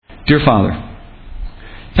Dear Father,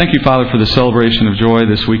 thank you, Father, for the celebration of joy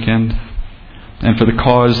this weekend and for the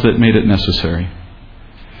cause that made it necessary.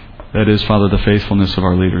 That is, Father, the faithfulness of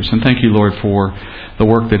our leaders. And thank you, Lord, for the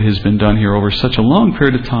work that has been done here over such a long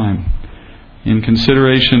period of time. In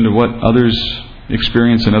consideration to what others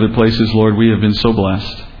experience in other places, Lord, we have been so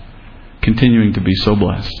blessed, continuing to be so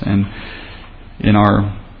blessed. And in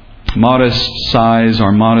our modest size,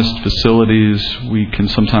 our modest facilities, we can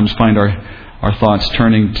sometimes find our thoughts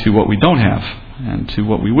turning to what we don't have and to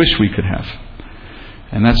what we wish we could have.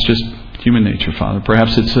 And that's just human nature, Father.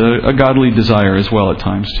 Perhaps it's a godly desire as well at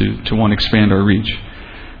times to want to expand our reach.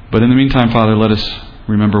 But in the meantime, Father, let us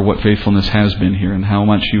remember what faithfulness has been here and how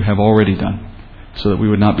much you have already done so that we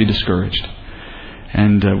would not be discouraged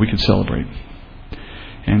and we could celebrate.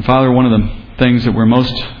 And Father, one of the things that we're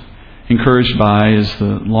most encouraged by is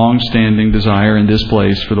the long-standing desire in this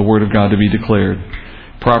place for the Word of God to be declared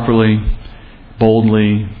properly,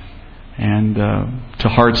 boldly, and to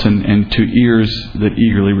hearts and to ears that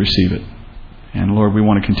eagerly receive it. And Lord, we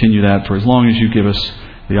want to continue that for as long as you give us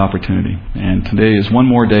the opportunity. And today is one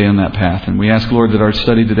more day on that path. And we ask, Lord, that our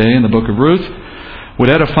study today in the book of Ruth would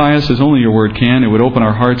edify us as only your Word can. It would open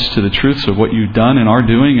our hearts to the truths of what you've done and are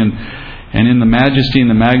doing. And in the majesty and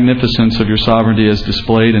the magnificence of your sovereignty as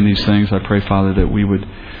displayed in these things, I pray, Father, that we would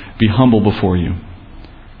be humble before you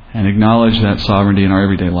and acknowledge that sovereignty in our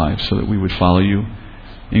everyday lives so that we would follow you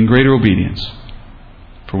in greater obedience.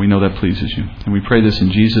 For we know that pleases you. And we pray this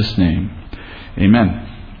in Jesus' name. Amen.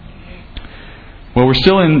 Well, we're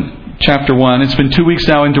still in chapter 1. It's been 2 weeks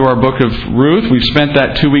now into our book of Ruth. We've spent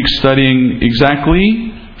that 2 weeks studying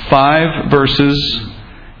exactly 5 verses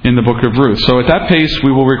in the book of Ruth. So at that pace,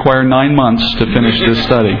 we will require 9 months to finish this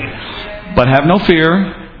study. But have no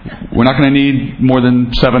fear. We're not going to need more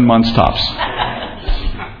than 7 months tops.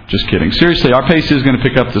 Just kidding. Seriously, our pace is going to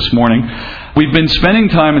pick up this morning. We've been spending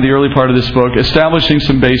time in the early part of this book establishing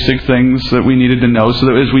some basic things that we needed to know so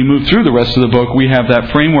that as we move through the rest of the book, we have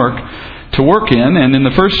that framework to work in. And in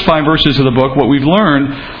the first 5 verses of the book, what we've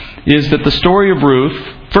learned is that the story of Ruth,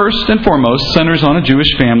 first and foremost, centers on a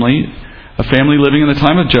Jewish family, a family living in the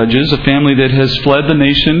time of Judges, a family that has fled the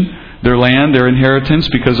nation, their land, their inheritance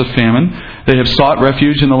because of famine. They have sought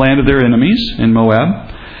refuge in the land of their enemies, in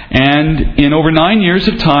Moab. And in over 9 years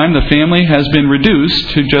of time, the family has been reduced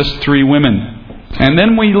to just 3 women. And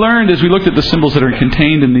then we learned, as we looked at the symbols that are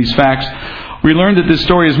contained in these facts, we learned that this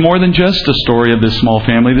story is more than just a story of this small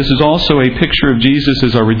family. This is also a picture of Jesus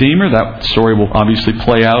as our Redeemer. That story will obviously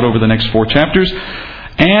play out over the next 4 chapters.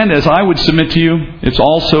 And as I would submit to you, it's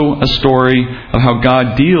also a story of how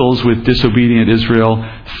God deals with disobedient Israel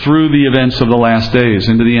through the events of the last days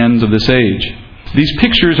into the ends of this age. These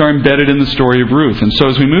pictures are embedded in the story of Ruth. And so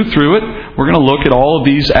as we move through it, we're going to look at all of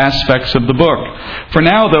these aspects of the book. For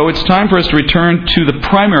now, though, it's time for us to return to the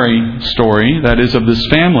primary story, that is, of this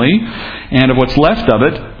family, and of what's left of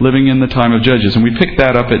it, living in the time of Judges. And we pick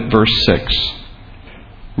that up at verse 6.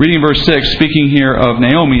 Reading verse 6, speaking here of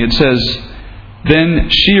Naomi, it says, "Then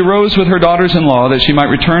she arose with her daughters-in-law that she might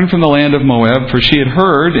return from the land of Moab, for she had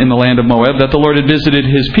heard in the land of Moab that the Lord had visited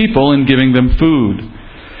his people in giving them food.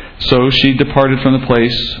 So she departed from the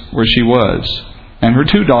place where she was, and her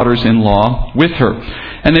 2 daughters-in-law with her.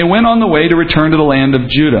 And they went on the way to return to the land of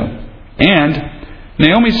Judah. And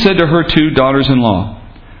Naomi said to her 2 daughters-in-law,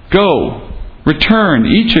 'Go, return,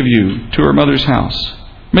 each of you, to her mother's house.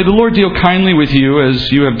 May the Lord deal kindly with you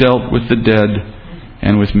as you have dealt with the dead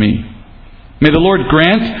and with me. May the Lord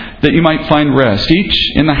grant that you might find rest,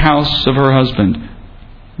 each in the house of her husband.'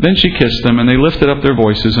 Then she kissed them, and they lifted up their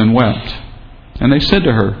voices and wept. And they said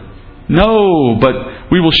to her, 'No, but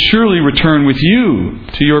we will surely return with you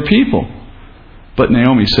to your people.' But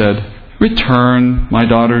Naomi said, 'Return, my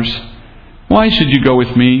daughters. Why should you go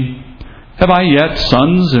with me? Have I yet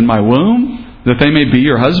sons in my womb, that they may be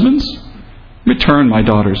your husbands? Return, my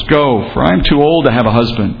daughters. Go, for I am too old to have a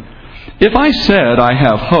husband. If I said I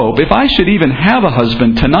have hope, if I should even have a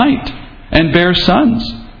husband tonight and bear sons,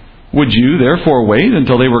 would you therefore wait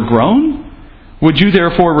until they were grown? Would you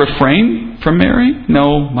therefore refrain from marrying?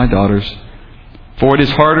 No, my daughters. For it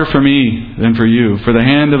is harder for me than for you, for the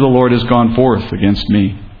hand of the Lord has gone forth against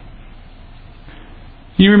me.'"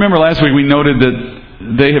 You remember last week we noted that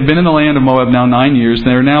they have been in the land of Moab now 9 years.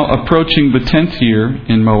 They are now approaching the 10th year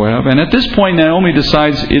in Moab. And at this point, Naomi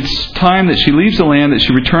decides it's time that she leaves the land, that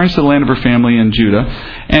she returns to the land of her family in Judah.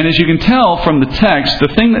 And as you can tell from the text, the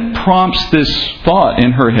thing that prompts this thought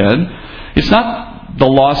in her head, it's not the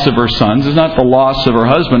loss of her sons. It's not the loss of her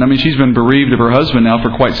husband. I mean, she's been bereaved of her husband now for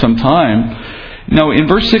quite some time. No, in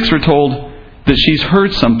verse 6 we're told that she's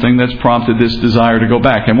heard something that's prompted this desire to go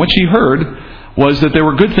back. And what she heard was that there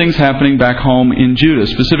were good things happening back home in Judah.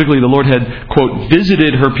 Specifically, the Lord had, quote,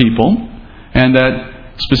 visited her people, and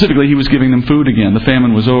that specifically He was giving them food again. The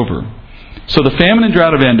famine was over. So the famine and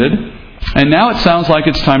drought have ended, and now it sounds like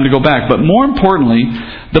it's time to go back. But more importantly,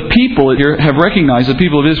 the people here have recognized, the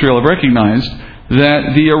people of Israel have recognized,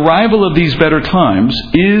 that the arrival of these better times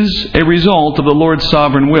is a result of the Lord's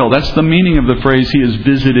sovereign will. That's the meaning of the phrase, He has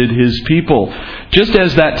visited His people. Just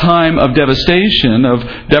as that time of devastation, of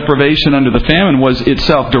deprivation under the famine was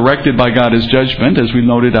itself directed by God as judgment, as we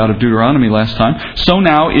noted out of Deuteronomy last time, so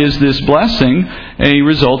now is this blessing a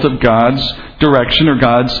result of God's direction or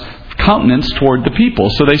God's countenance toward the people.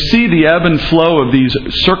 So they see the ebb and flow of these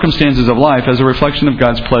circumstances of life as a reflection of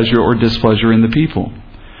God's pleasure or displeasure in the people.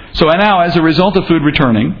 So now, as a result of food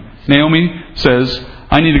returning, Naomi says,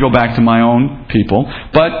 I need to go back to my own people.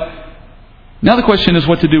 But now the question is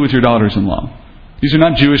what to do with your daughters-in-law. These are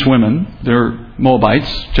not Jewish women. They're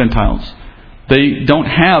Moabites, Gentiles. They don't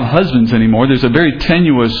have husbands anymore. There's a very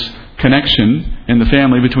tenuous connection in the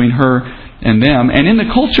family between her and them. And in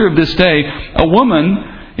the culture of this day, a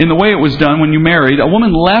woman, in the way it was done when you married, a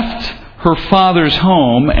woman left her father's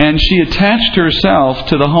home, and she attached herself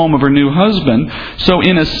to the home of her new husband. So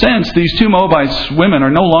in a sense, these two Moabites women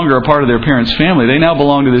are no longer a part of their parents' family. They now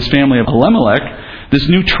belong to this family of Elimelech, this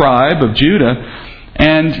new tribe of Judah.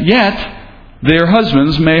 And yet, their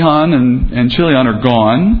husbands, Mahlon and Chilion, are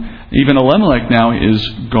gone. Even Elimelech now is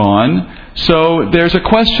gone. So there's a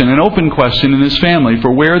question, an open question in this family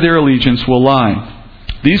for where their allegiance will lie.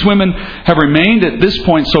 These women have remained at this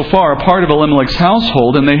point so far a part of Elimelech's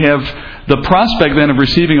household, and they have the prospect then of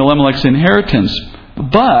receiving Elimelech's inheritance.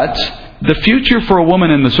 But the future for a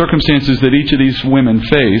woman in the circumstances that each of these women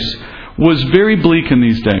face was very bleak in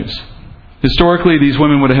these days. Historically, these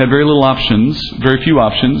women would have had very few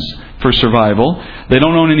options for survival. They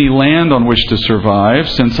don't own any land on which to survive,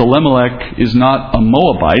 since Elimelech is not a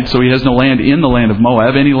Moabite, so he has no land in the land of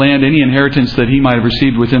Moab. Any land, any inheritance that he might have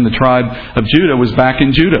received within the tribe of Judah was back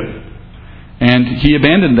in Judah. And he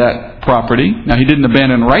abandoned that property. Now, he didn't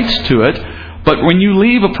abandon rights to it, but when you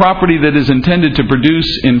leave a property that is intended to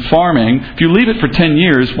produce in farming, if you leave it for 10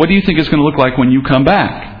 years, what do you think it's going to look like when you come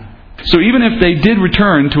back? So even if they did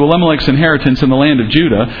return to Elimelech's inheritance in the land of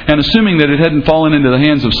Judah, and assuming that it hadn't fallen into the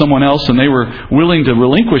hands of someone else and they were willing to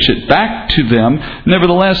relinquish it back to them,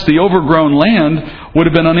 nevertheless, the overgrown land would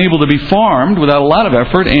have been unable to be farmed without a lot of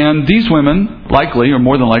effort, and these women, likely, or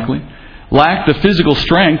more than likely, lacked the physical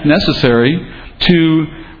strength necessary to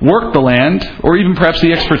work the land, or even perhaps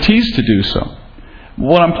the expertise to do so.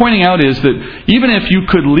 What I'm pointing out is that even if you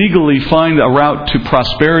could legally find a route to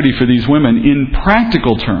prosperity for these women, in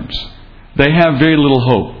practical terms, they have very little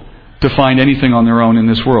hope to find anything on their own in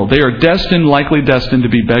this world. They are likely destined to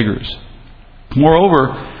be beggars.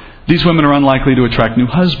 Moreover, these women are unlikely to attract new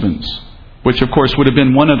husbands, which of course would have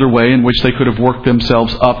been one other way in which they could have worked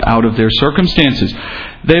themselves up out of their circumstances.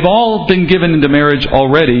 They've all been given into marriage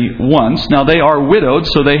already once. Now they are widowed,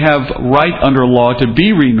 so they have right under law to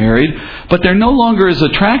be remarried, but they're no longer as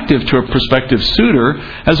attractive to a prospective suitor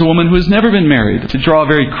as a woman who has never been married. To draw a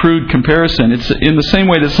very crude comparison, it's in the same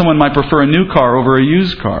way that someone might prefer a new car over a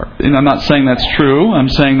used car. And I'm not saying that's true. I'm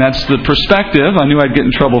saying that's the perspective. I knew I'd get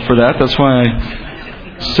in trouble for that. That's why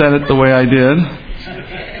I said it the way I did.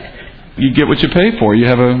 You get what you pay for. You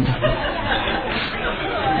have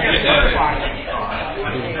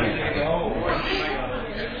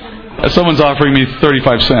someone's offering me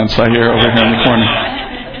 35 cents, I hear, over here in the corner.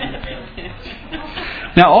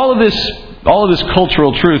 Now, all of this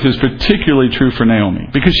cultural truth is particularly true for Naomi,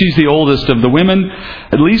 because she's the oldest of the women.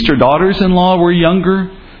 At least her daughters-in-law were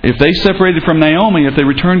younger. If they separated from Naomi, if they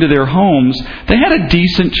returned to their homes, they had a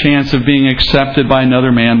decent chance of being accepted by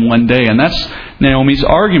another man one day. And that's Naomi's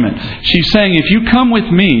argument. She's saying, if you come with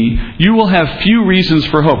me, you will have few reasons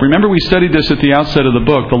for hope. Remember, we studied this at the outset of the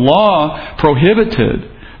book. The law prohibited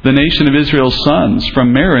the nation of Israel's sons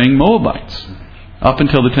from marrying Moabites. Up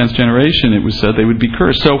until the 10th generation, it was said they would be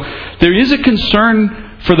cursed. So there is a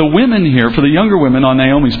concern for the women here, for the younger women on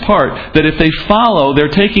Naomi's part, that if they follow, they're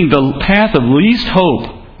taking the path of least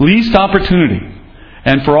hope, least opportunity.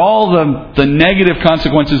 And for all the negative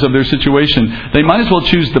consequences of their situation, they might as well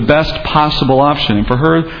choose the best possible option. And for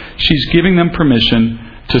her, she's giving them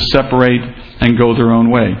permission to separate and go their own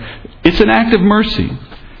way. It's an act of mercy.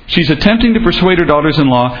 She's attempting to persuade her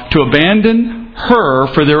daughters-in-law to abandon her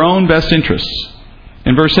for their own best interests.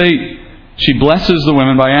 In verse 8, she blesses the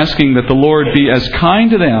women by asking that the Lord be as kind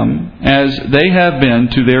to them as they have been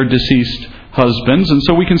to their deceased husbands. And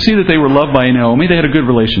so we can see that they were loved by Naomi. They had a good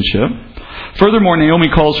relationship. Furthermore, Naomi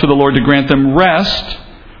calls for the Lord to grant them rest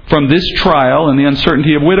from this trial and the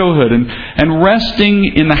uncertainty of widowhood. And resting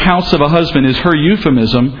in the house of a husband is her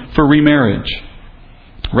euphemism for remarriage.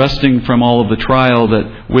 Resting from all of the trial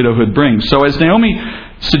that widowhood brings. So as Naomi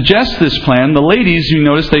suggests this plan, the ladies, you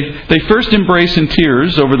notice, they first embrace in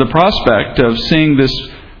tears over the prospect of seeing this,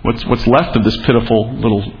 what's left of this pitiful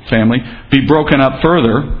little family, be broken up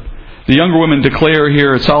further. The younger women declare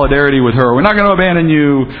here solidarity with her. We're not going to abandon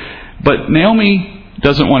you. But Naomi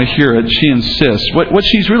doesn't want to hear it. She insists. What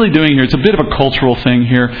she's really doing here, it's a bit of a cultural thing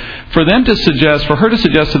here. For her to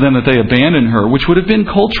suggest to them that they abandon her, which would have been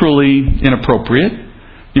culturally inappropriate,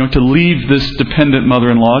 to leave this dependent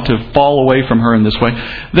mother-in-law, to fall away from her in this way.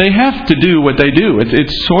 They have to do what they do.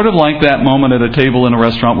 It's sort of like that moment at a table in a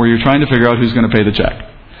restaurant where you're trying to figure out who's going to pay the check.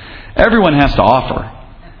 Everyone has to offer.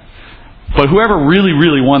 But whoever really,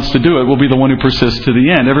 really wants to do it will be the one who persists to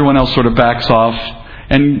the end. Everyone else sort of backs off.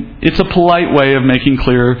 And it's a polite way of making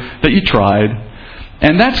clear that you tried.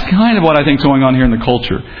 And that's kind of what I think is going on here in the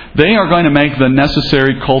culture. They are going to make the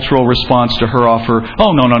necessary cultural response to her offer.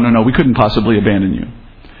 Oh, no, we couldn't possibly abandon you.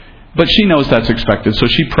 But she knows that's expected, so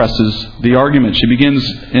she presses the argument. She begins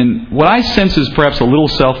in what I sense is perhaps a little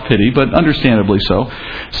self-pity, but understandably so.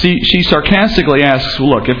 She sarcastically asks,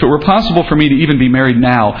 look, if it were possible for me to even be married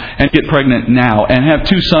now and get pregnant now and have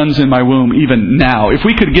 2 sons in my womb even now, if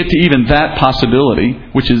we could get to even that possibility,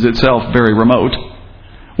 which is itself very remote,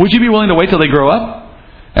 would you be willing to wait till they grow up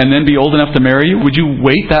and then be old enough to marry you? Would you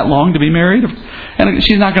wait that long to be married? And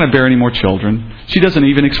she's not going to bear any more children. She doesn't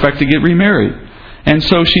even expect to get remarried. And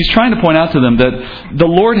so she's trying to point out to them that the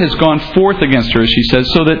Lord has gone forth against her, as she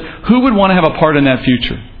says, so that who would want to have a part in that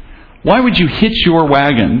future? Why would you hitch your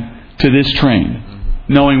wagon to this train,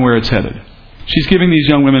 knowing where it's headed? She's giving these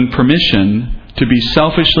young women permission to be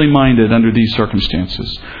selfishly minded under these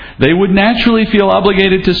circumstances. They would naturally feel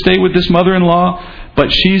obligated to stay with this mother-in-law,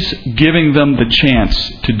 but she's giving them the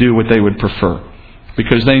chance to do what they would prefer,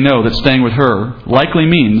 because they know that staying with her likely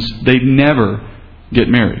means they'd never get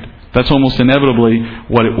married. That's almost inevitably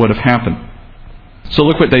what it would have happened. So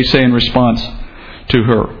look what they say in response to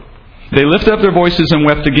her. They lifted up their voices and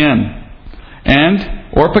wept again. And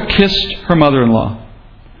Orpah kissed her mother-in-law.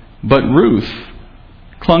 But Ruth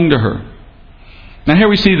clung to her. Now here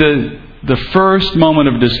we see the first moment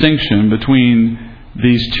of distinction between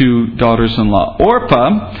these 2 daughters-in-law.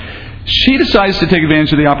 Orpah, she decides to take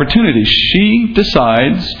advantage of the opportunity. She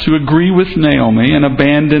decides to agree with Naomi and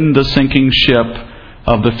abandon the sinking ship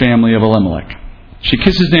of the family of Elimelech. She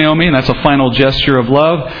kisses Naomi, and that's a final gesture of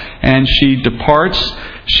love, and she departs.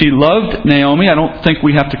 She loved Naomi. I don't think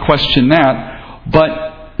we have to question that,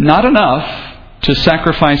 but not enough to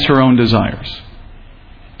sacrifice her own desires.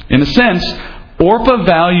 In a sense, Orpah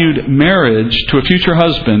valued marriage to a future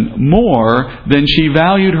husband more than she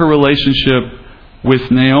valued her relationship with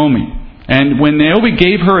Naomi. And when Naomi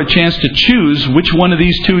gave her a chance to choose which one of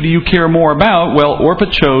these 2 do you care more about, well, Orpah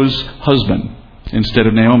chose husband instead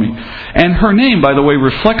of Naomi. And her name, by the way,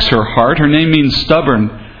 reflects her heart. Her name means stubborn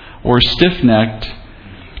or stiff-necked,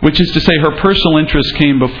 which is to say her personal interest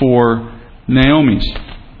came before Naomi's.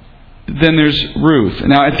 Then there's Ruth.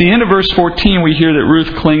 Now, at the end of verse 14, we hear that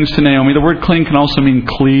Ruth clings to Naomi. The word cling can also mean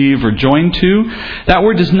cleave or join to. That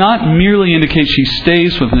word does not merely indicate she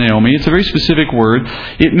stays with Naomi. It's a very specific word.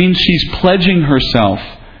 It means she's pledging herself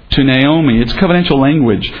to Naomi. It's covenantal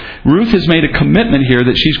language. Ruth has made a commitment here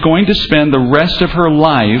that she's going to spend the rest of her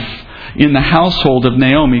life in the household of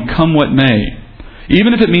Naomi, come what may,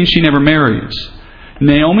 even if it means she never marries.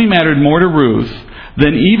 Naomi mattered more to Ruth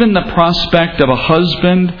than even the prospect of a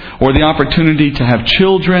husband or the opportunity to have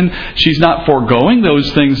children. She's not foregoing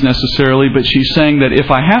those things necessarily, but she's saying that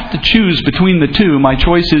if I have to choose between the 2, my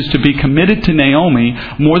choice is to be committed to Naomi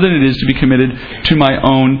more than it is to be committed to my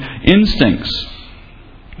own instincts.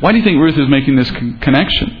 Why do you think Ruth is making this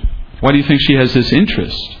connection? Why do you think she has this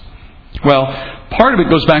interest? Well, part of it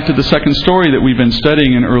goes back to the second story that we've been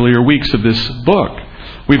studying in earlier weeks of this book.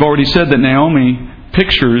 We've already said that Naomi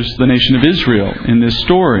pictures the nation of Israel in this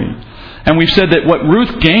story. And we've said that what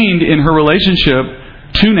Ruth gained in her relationship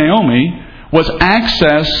to Naomi was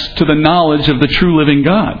access to the knowledge of the true living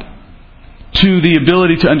God, to the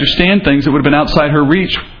ability to understand things that would have been outside her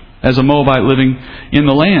reach as a Moabite living in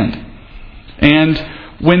the land. And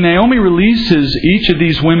when Naomi releases each of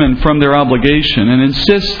these women from their obligation and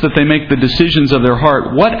insists that they make the decisions of their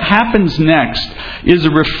heart, what happens next is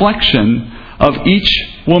a reflection of each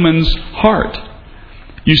woman's heart.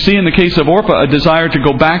 You see in the case of Orpah a desire to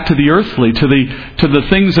go back to the earthly, to the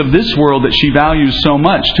things of this world that she values so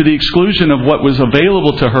much, to the exclusion of what was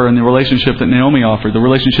available to her in the relationship that Naomi offered, the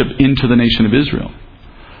relationship into the nation of Israel.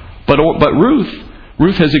 But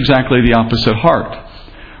Ruth has exactly the opposite heart.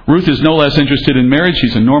 Ruth is no less interested in marriage.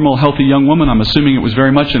 She's a normal, healthy young woman. I'm assuming it was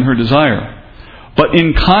very much in her desire. But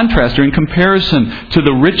in contrast, or in comparison to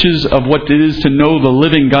the riches of what it is to know the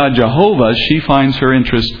living God Jehovah, she finds her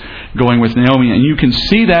interest going with Naomi. And you can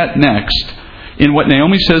see that next in what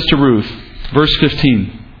Naomi says to Ruth, verse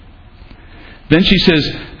 15. Then she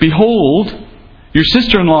says, "Behold, your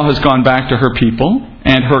sister-in-law has gone back to her people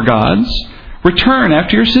and her gods. Return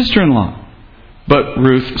after your sister-in-law." But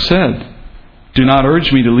Ruth said, "Do not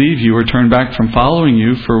urge me to leave you or turn back from following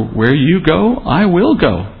you, for where you go, I will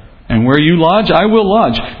go. And where you lodge, I will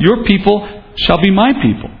lodge. Your people shall be my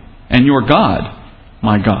people, and your God,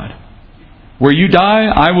 my God. Where you die,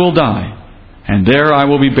 I will die, and there I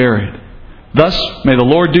will be buried. Thus may the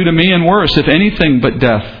Lord do to me, and worse, if anything but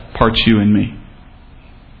death parts you and me."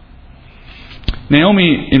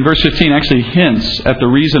 Naomi, in verse 15, actually hints at the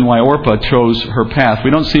reason why Orpah chose her path.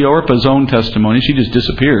 We don't see Orpah's own testimony. She just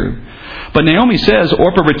disappeared. But Naomi says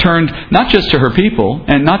Orpah returned not just to her people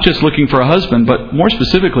and not just looking for a husband, but more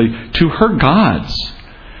specifically to her gods.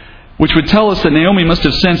 Which would tell us that Naomi must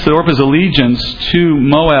have sensed that Orpah's allegiance to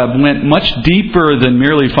Moab went much deeper than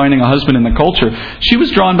merely finding a husband in the culture. She was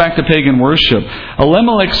drawn back to pagan worship.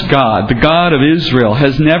 Elimelech's God, the God of Israel,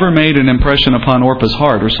 has never made an impression upon Orpah's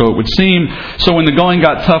heart, or so it would seem. So when the going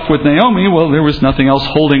got tough with Naomi, well, there was nothing else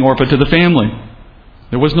holding Orpah to the family.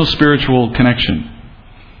 There was no spiritual connection.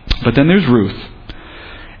 But then there's Ruth.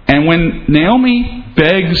 And when Naomi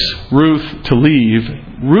begs Ruth to leave,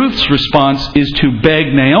 Ruth's response is to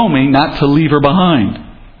beg Naomi not to leave her behind.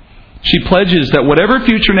 She pledges that whatever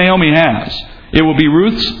future Naomi has, it will be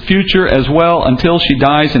Ruth's future as well until she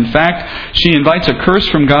dies. In fact, she invites a curse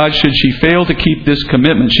from God should she fail to keep this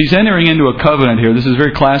commitment. She's entering into a covenant here. This is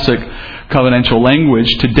very classic covenantal language.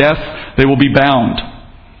 To death they will be bound.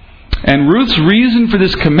 And Ruth's reason for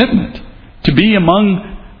this commitment, to be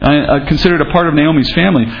considered a part of Naomi's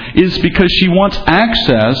family, is because she wants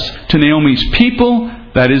access to Naomi's people,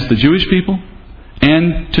 that is the Jewish people,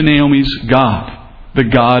 and to Naomi's God, the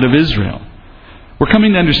God of Israel. We're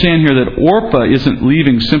coming to understand here that Orpah isn't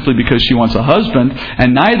leaving simply because she wants a husband,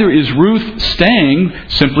 and neither is Ruth staying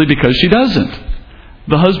simply because she doesn't.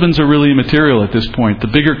 The husbands are really immaterial at this point. The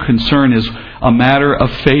bigger concern is a matter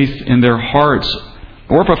of faith in their hearts.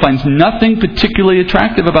 Orpah finds nothing particularly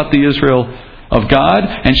attractive about the Israel of God,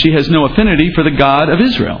 and she has no affinity for the God of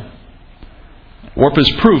Israel. Orpah's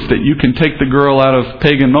proof that you can take the girl out of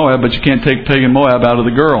pagan Moab, but you can't take pagan Moab out of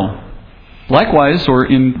the girl. Likewise, or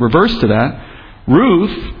in reverse to that,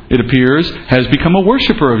 Ruth, it appears, has become a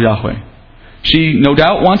worshiper of Yahweh. She no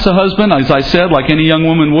doubt wants a husband, as I said, like any young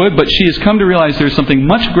woman would, but she has come to realize there's something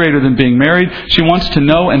much greater than being married. She wants to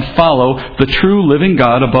know and follow the true living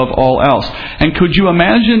God above all else. And could you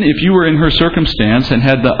imagine if you were in her circumstance and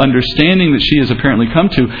had the understanding that she has apparently come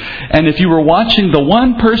to, and if you were watching the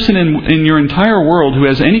one person in your entire world who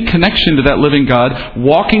has any connection to that living God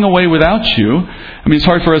walking away without you? I mean, it's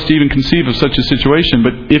hard for us to even conceive of such a situation,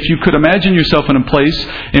 but if you could imagine yourself in a place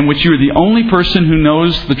in which you are the only person who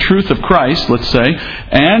knows the truth of Christ, let's say,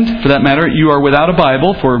 and, for that matter, you are without a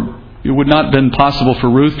Bible, for it would not have been possible for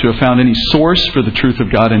Ruth to have found any source for the truth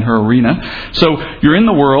of God in her arena. So, you're in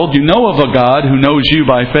the world, you know of a God who knows you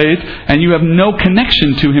by faith, and you have no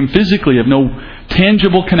connection to Him physically, you have no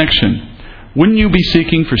tangible connection. Wouldn't you be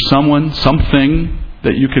seeking for someone, something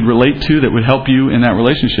that you could relate to that would help you in that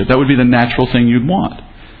relationship? That would be the natural thing you'd want.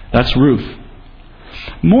 That's Ruth.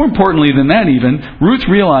 More importantly than that even, Ruth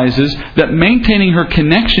realizes that maintaining her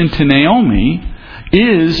connection to Naomi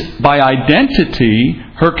is, by identity,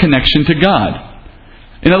 her connection to God.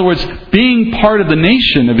 In other words, being part of the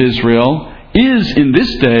nation of Israel is, in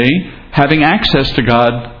this day, having access to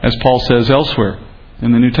God, as Paul says elsewhere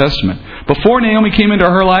in the New Testament. Before Naomi came into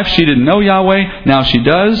her life, she didn't know Yahweh. Now she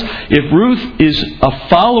does. If Ruth is a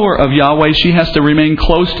follower of Yahweh, she has to remain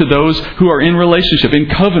close to those who are in relationship, in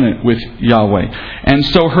covenant with Yahweh. And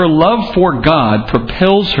so her love for God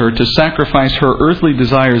propels her to sacrifice her earthly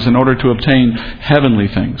desires in order to obtain heavenly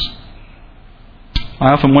things.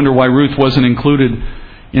 I often wonder why Ruth wasn't included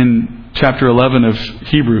in chapter 11 of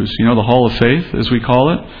Hebrews, the Hall of Faith, as we call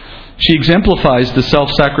it. She exemplifies the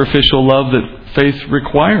self-sacrificial love that faith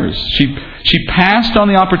requires. She passed on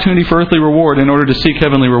the opportunity for earthly reward in order to seek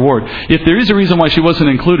heavenly reward. If there is a reason why she wasn't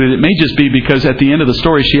included, it may just be because at the end of the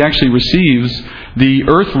story she actually receives the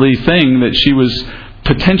earthly thing that she was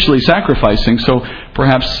potentially sacrificing. So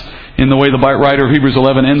perhaps in the way the writer of Hebrews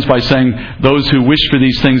 11 ends by saying, those who wish for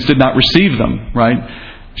these things did not receive them, right?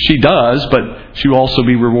 She does, but she will also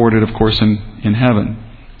be rewarded, of course, in heaven.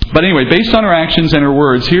 But anyway, based on her actions and her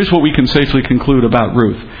words, here's what we can safely conclude about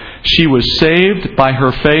Ruth. She was saved by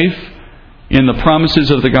her faith in the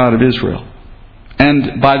promises of the God of Israel.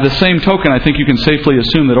 And by the same token, I think you can safely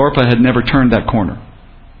assume that Orpah had never turned that corner.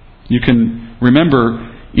 You can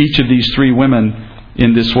remember each of these three women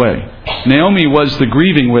in this way. Naomi was the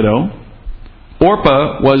grieving widow.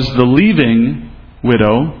 Orpah was the leaving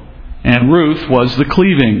widow. And Ruth was the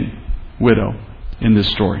cleaving widow in this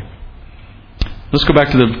story. Let's go back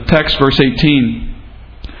to the text, verse 18.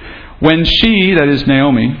 When she, that is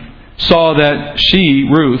Naomi, saw that she,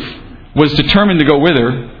 Ruth, was determined to go with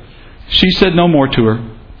her, she said no more to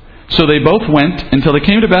her. So they both went until they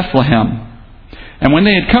came to Bethlehem. And when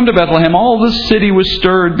they had come to Bethlehem, all the city was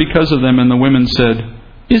stirred because of them. And the women said,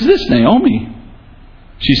 "Is this Naomi?"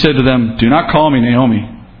 She said to them, "Do not call me Naomi.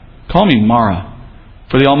 Call me Mara.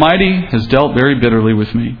 For the Almighty has dealt very bitterly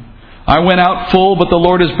with me. I went out full, but the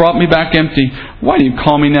Lord has brought me back empty. Why do you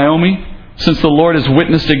call me Naomi? Since the Lord has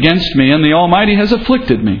witnessed against me, and the Almighty has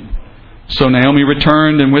afflicted me." So Naomi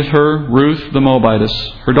returned, and with her Ruth the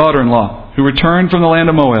Moabitess, her daughter-in-law, who returned from the land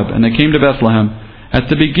of Moab, and they came to Bethlehem at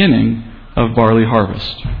the beginning of barley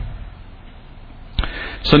harvest.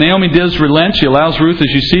 So Naomi does relent. She allows Ruth, as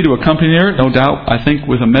you see, to accompany her, no doubt, I think,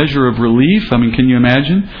 with a measure of relief. I mean, can you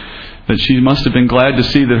imagine? That she must have been glad to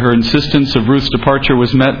see that her insistence of Ruth's departure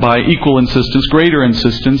was met by equal insistence, greater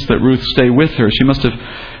insistence that Ruth stay with her. She must have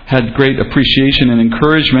had great appreciation and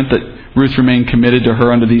encouragement that Ruth remained committed to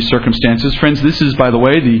her under these circumstances. Friends, this is, by the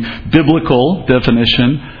way, the biblical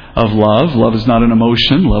definition of love. Love is not an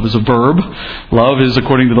emotion. Love is a verb. Love is,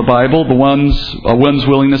 according to the Bible, one's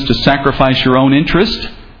willingness to sacrifice your own interest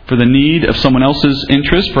for the need of someone else's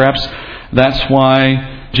interest. Perhaps that's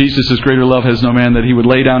why Jesus' greater love has no man that he would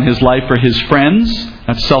lay down his life for his friends.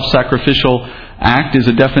 That self-sacrificial act is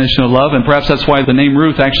a definition of love. And perhaps that's why the name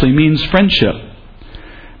Ruth actually means friendship.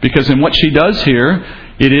 Because in what she does here,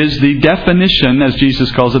 it is the definition, as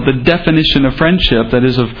Jesus calls it, the definition of friendship, that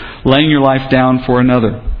is, of laying your life down for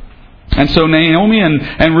another. And so Naomi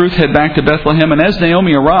and Ruth head back to Bethlehem. And as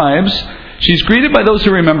Naomi arrives, she's greeted by those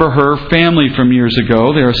who remember her family from years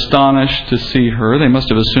ago. They're astonished to see her. They must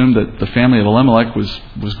have assumed that the family of Elimelech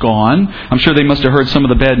was gone. I'm sure they must have heard some of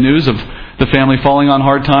the bad news of the family falling on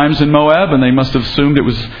hard times in Moab, and they must have assumed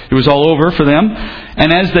it was all over for them.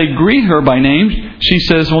 And as they greet her by name, she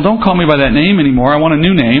says, "Well, don't call me by that name anymore. I want a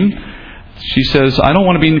new name." She says, "I don't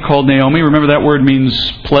want to be called Naomi." Remember, that word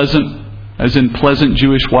means pleasant, as in pleasant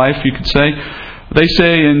Jewish wife, you could say. They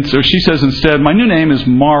say, and so she says instead, "My new name is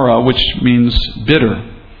Mara," which means bitter.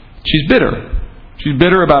 She's bitter. She's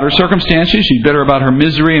bitter about her circumstances. She's bitter about her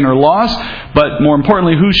misery and her loss. But more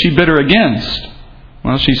importantly, who's she bitter against?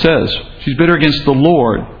 Well, she says, she's bitter against the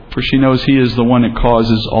Lord, for she knows He is the one that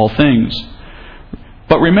causes all things.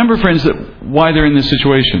 But remember, friends, that why they're in this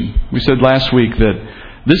situation. We said last week that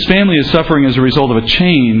this family is suffering as a result of a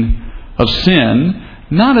chain of sin,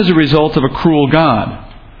 not as a result of a cruel God.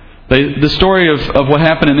 The story of what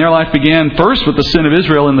happened in their life began first with the sin of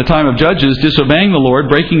Israel in the time of Judges, disobeying the Lord,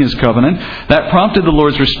 breaking His covenant. That prompted the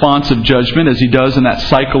Lord's response of judgment, as He does in that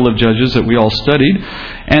cycle of Judges that we all studied.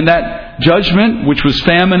 And that judgment, which was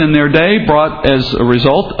famine in their day, brought as a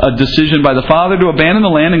result a decision by the Father to abandon the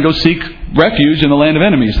land and go seek refuge in the land of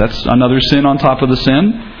enemies. That's another sin on top of the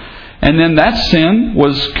sin. And then that sin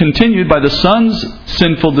was continued by the Son's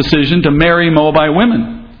sinful decision to marry Moabite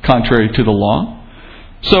women, contrary to the law.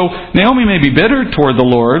 So Naomi may be bitter toward the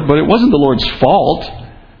Lord, but it wasn't the Lord's fault.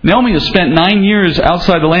 Naomi has spent 9 years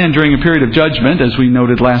outside the land during a period of judgment, as we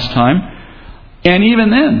noted last time. And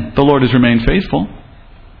even then, the Lord has remained faithful.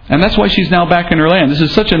 And that's why she's now back in her land. This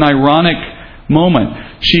is such an ironic moment.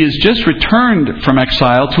 She has just returned from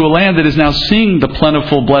exile to a land that is now seeing the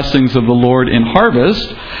plentiful blessings of the Lord in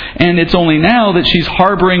harvest. And it's only now that she's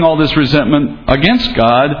harboring all this resentment against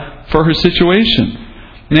God for her situation.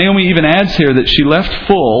 Naomi even adds here that she left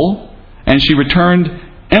full and she returned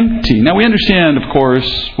empty. Now we understand, of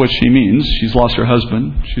course, what she means. She's lost her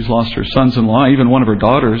husband. She's lost her sons-in-law, even one of her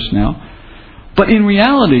daughters now. But in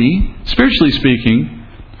reality, spiritually speaking,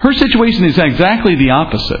 her situation is exactly the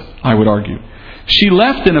opposite, I would argue. She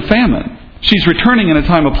left in a famine. She's returning in a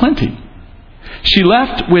time of plenty. She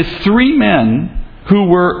left with 3 men who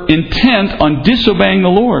were intent on disobeying the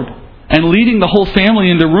Lord and leading the whole family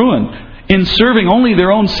into ruin, in serving only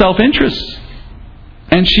their own self-interests.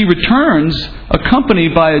 And she returns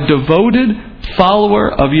accompanied by a devoted follower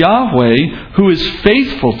of Yahweh who is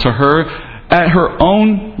faithful to her at her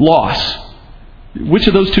own loss. Which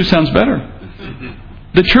of those two sounds better?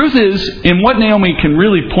 The truth is, in what Naomi can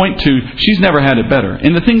really point to, she's never had it better.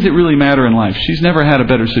 In the things that really matter in life, she's never had a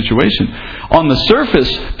better situation. On the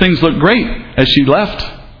surface, things look great as she left.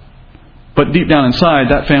 But deep down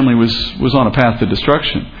inside, that family was on a path to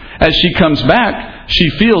destruction. As she comes back, she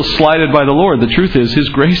feels slighted by the Lord. The truth is, His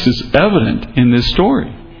grace is evident in this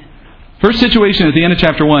story. Her situation at the end of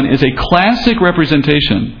chapter 1 is a classic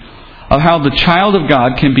representation of how the child of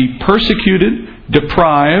God can be persecuted,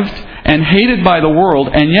 deprived, and hated by the world,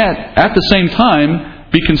 and yet, at the same time,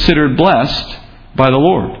 be considered blessed by the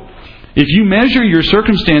Lord. If you measure your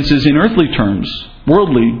circumstances in earthly terms,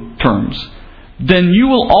 worldly terms, then you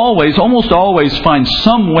will almost always find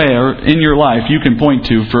somewhere in your life you can point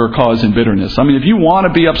to for a cause in bitterness. I mean, if you want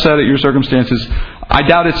to be upset at your circumstances, I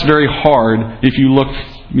doubt it's very hard if you look,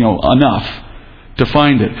 enough to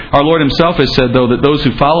find it. Our Lord Himself has said, though, that those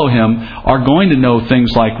who follow Him are going to know things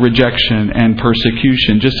like rejection and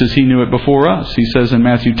persecution, just as He knew it before us. He says in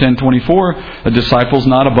Matthew 10:24, a disciple's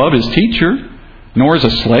not above his teacher, nor is a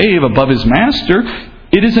slave above his master.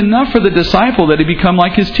 It is enough for the disciple that he become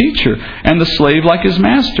like his teacher, and the slave like his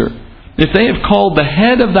master. If they have called the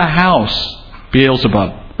head of the house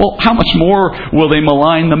Beelzebub, well, how much more will they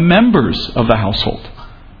malign the members of the household?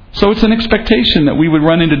 So it's an expectation that we would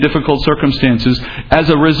run into difficult circumstances as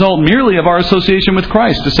a result merely of our association with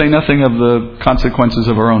Christ, to say nothing of the consequences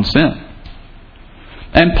of our own sin.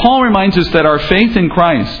 And Paul reminds us that our faith in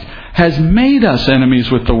Christ has made us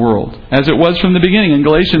enemies with the world, as it was from the beginning. In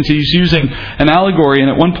Galatians, he's using an allegory, and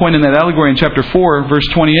at one point in that allegory, in chapter 4, verse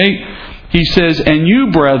 28, he says, "And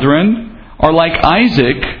you, brethren, are like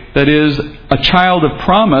Isaac," that is, a child of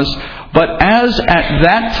promise, "but as at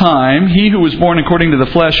that time he who was born according to the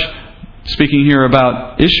flesh," speaking here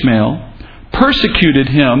about Ishmael, "persecuted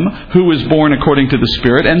him who was born according to the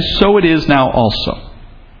Spirit, and so it is now also."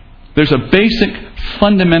 There's a basic,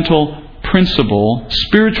 fundamental principle,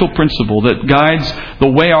 spiritual principle, that guides the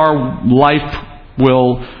way our life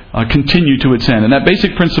will continue to its end. And that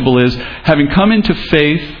basic principle is, having come into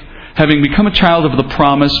faith, having become a child of the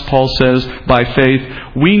promise, Paul says, by faith,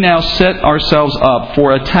 we now set ourselves up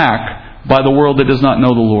for attack by the world that does not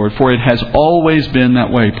know the Lord. For it has always been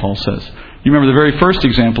that way, Paul says. You remember the very first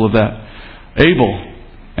example of that. Abel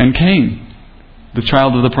and Cain. The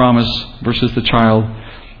child of the promise versus the child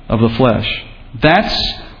of the flesh.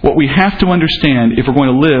 That's what we have to understand if we're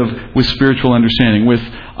going to live with spiritual understanding, with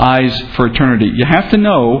eyes for eternity. You have to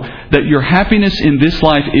know that your happiness in this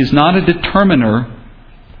life is not a determiner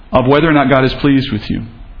of whether or not God is pleased with you.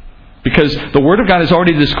 Because the Word of God has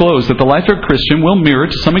already disclosed that the life of a Christian will mirror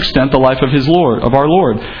to some extent the life of our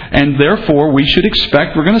Lord. And therefore we should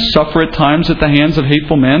expect we're going to suffer at times at the hands of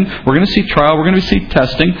hateful men. We're going to see trial. We're going to see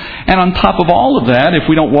testing. And on top of all of that, if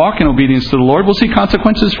we don't walk in obedience to the Lord, we'll see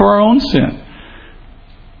consequences for our own sin.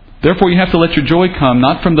 Therefore, you have to let your joy come,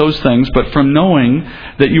 not from those things, but from knowing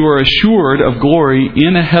that you are assured of glory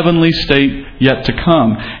in a heavenly state yet to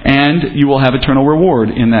come. And you will have eternal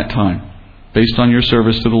reward in that time, based on your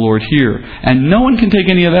service to the Lord here. And no one can take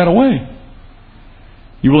any of that away.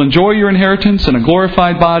 You will enjoy your inheritance in a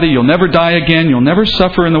glorified body. You'll never die again. You'll never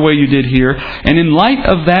suffer in the way you did here. And in light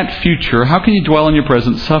of that future, how can you dwell in your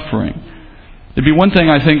present suffering? It'd be one thing,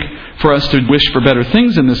 I think, for us to wish for better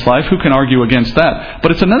things in this life. Who can argue against that?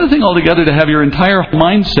 But it's another thing altogether to have your entire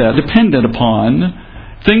mindset dependent upon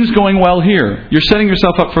things going well here. You're setting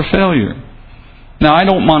yourself up for failure. Now, I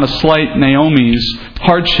don't want to slight Naomi's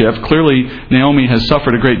hardship. Clearly, Naomi has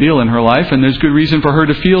suffered a great deal in her life, and there's good reason for her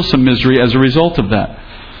to feel some misery as a result of that.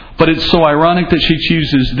 But it's so ironic that she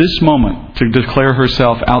chooses this moment to declare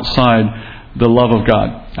herself outside the love of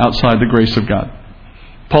God, outside the grace of God.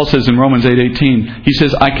 Paul says in Romans 8:18, he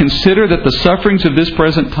says, "I consider that the sufferings of this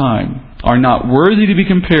present time are not worthy to be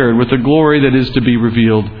compared with the glory that is to be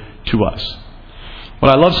revealed to us."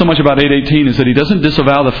 What I love so much about 8:18 is that he doesn't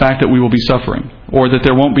disavow the fact that we will be suffering, or that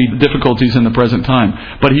there won't be difficulties in the present time.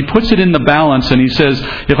 But he puts it in the balance, and he says,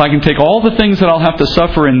 if I can take all the things that I'll have to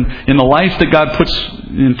suffer in the life that God puts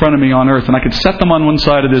in front of me on earth, and I could set them on one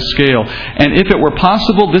side of this scale, and if it were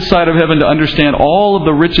possible this side of heaven to understand all of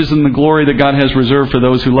the riches and the glory that God has reserved for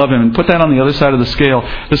those who love Him, and put that on the other side of the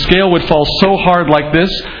scale would fall so hard like this,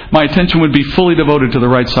 my attention would be fully devoted to the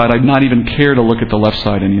right side. I'd not even care to look at the left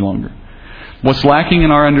side any longer. What's lacking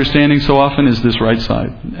in our understanding so often is this right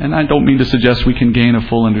side. And I don't mean to suggest we can gain a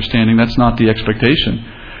full understanding. That's not the expectation.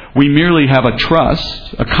 We merely have a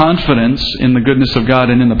trust, a confidence in the goodness of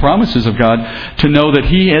God and in the promises of God to know that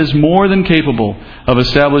He is more than capable of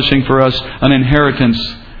establishing for us an inheritance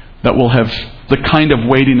that will have the kind of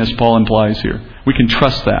weightiness Paul implies here. We can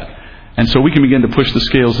trust that. And so we can begin to push the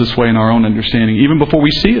scales this way in our own understanding, even before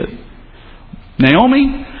we see it.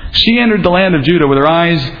 Naomi, she entered the land of Judah with her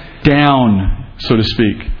eyes down, so to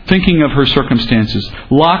speak, thinking of her circumstances,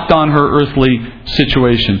 locked on her earthly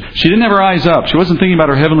situation. She didn't have her eyes up. She wasn't thinking about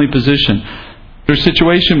her heavenly position. Her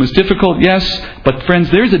situation was difficult, yes, but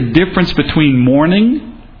friends, there's a difference between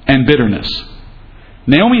mourning and bitterness.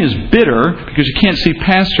 Naomi is bitter because she can't see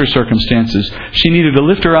past her circumstances. She needed to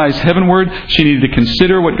lift her eyes heavenward. She needed to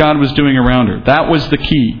consider what God was doing around her. That was the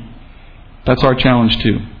key. That's our challenge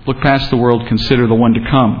too. Look past the world, consider the one to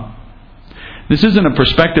come. This isn't a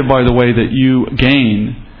perspective, by the way, that you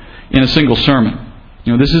gain in a single sermon.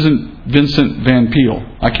 This isn't Vincent Van Peele.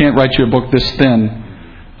 I can't write you a book this thin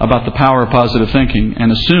about the power of positive thinking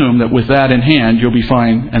and assume that with that in hand you'll be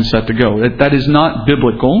fine and set to go. That is not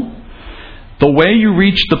biblical. The way you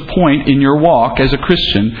reach the point in your walk as a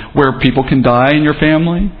Christian where people can die in your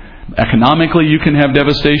family, economically you can have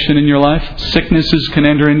devastation in your life, sicknesses can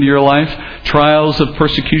enter into your life, trials of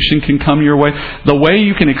persecution can come your way. The way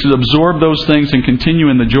you can absorb those things and continue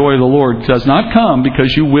in the joy of the Lord does not come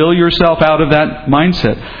because you will yourself out of that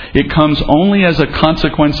mindset. It comes only as a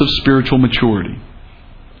consequence of spiritual maturity.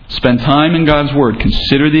 Spend time in God's Word.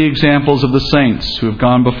 Consider the examples of the saints who have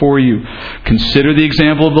gone before you. Consider the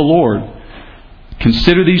example of the Lord.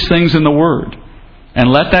 Consider these things in the Word.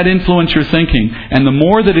 And let that influence your thinking. And the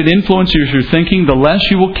more that it influences your thinking, the less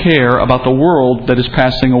you will care about the world that is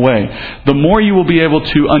passing away. The more you will be able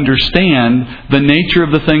to understand the nature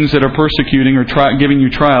of the things that are persecuting or giving you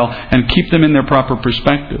trial and keep them in their proper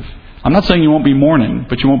perspective. I'm not saying you won't be mourning,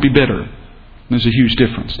 but you won't be bitter. There's a huge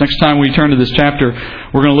difference. Next time we turn to this chapter,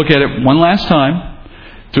 we're going to look at it one last time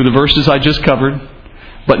through the verses I just covered.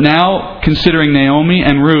 But now considering Naomi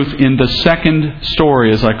and Ruth in the second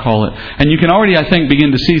story, as I call it. And you can already, I think,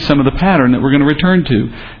 begin to see some of the pattern that we're going to return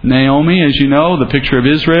to. Naomi, as you know, the picture of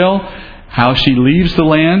Israel, how she leaves the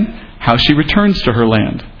land, how she returns to her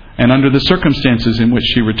land, and under the circumstances in which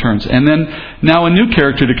she returns. And then now a new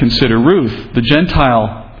character to consider, Ruth, the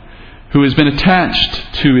Gentile who has been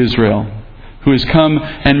attached to Israel, who has come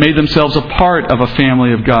and made themselves a part of a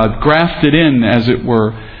family of God, grafted in, as it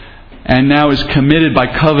were, and now is committed by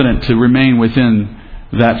covenant to remain within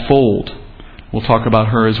that fold. We'll talk about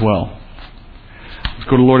her as well. Let's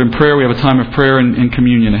go to the Lord in prayer. We have a time of prayer and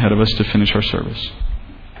communion ahead of us to finish our service.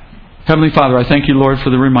 Heavenly Father, I thank you, Lord, for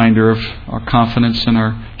the reminder of our confidence and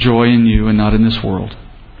our joy in you and not in this world.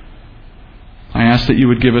 I ask that you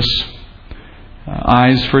would give us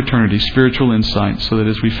eyes for eternity, spiritual insight, so that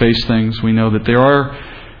as we face things, we know that there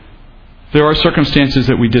are circumstances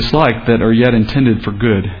that we dislike that are yet intended for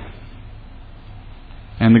good.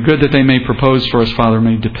 And the good that they may propose for us, Father,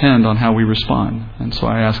 may depend on how we respond. And so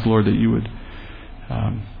I ask, Lord, that you would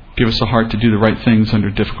give us a heart to do the right things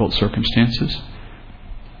under difficult circumstances.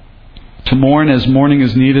 To mourn as mourning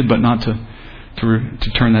is needed, but not to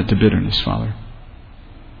turn that to bitterness, Father.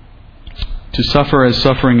 To suffer as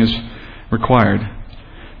suffering is required,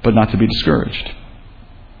 but not to be discouraged.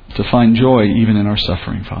 To find joy even in our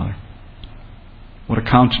suffering, Father. What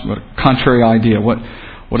a contrary idea. What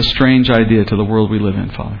a strange idea to the world we live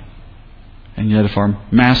in, Father. And yet if our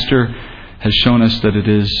Master has shown us that it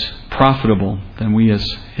is profitable, then we as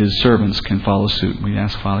His servants can follow suit. We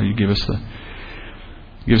ask, Father, you give us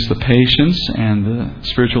the patience and the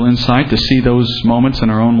spiritual insight to see those moments in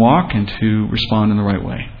our own walk and to respond in the right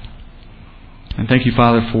way. And thank you,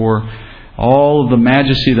 Father, for all of the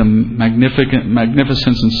majesty, the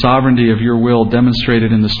magnificence and sovereignty of your will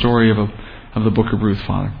demonstrated in the story of the book of Ruth,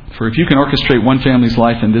 Father. For if you can orchestrate one family's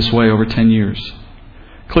life in this way over 10 years,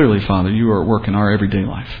 clearly, Father, you are at work in our everyday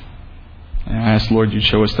life. And I ask, Lord, you'd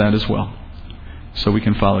show us that as well, so we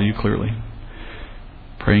can follow you clearly.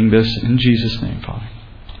 Praying this in Jesus' name, Father.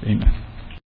 Amen.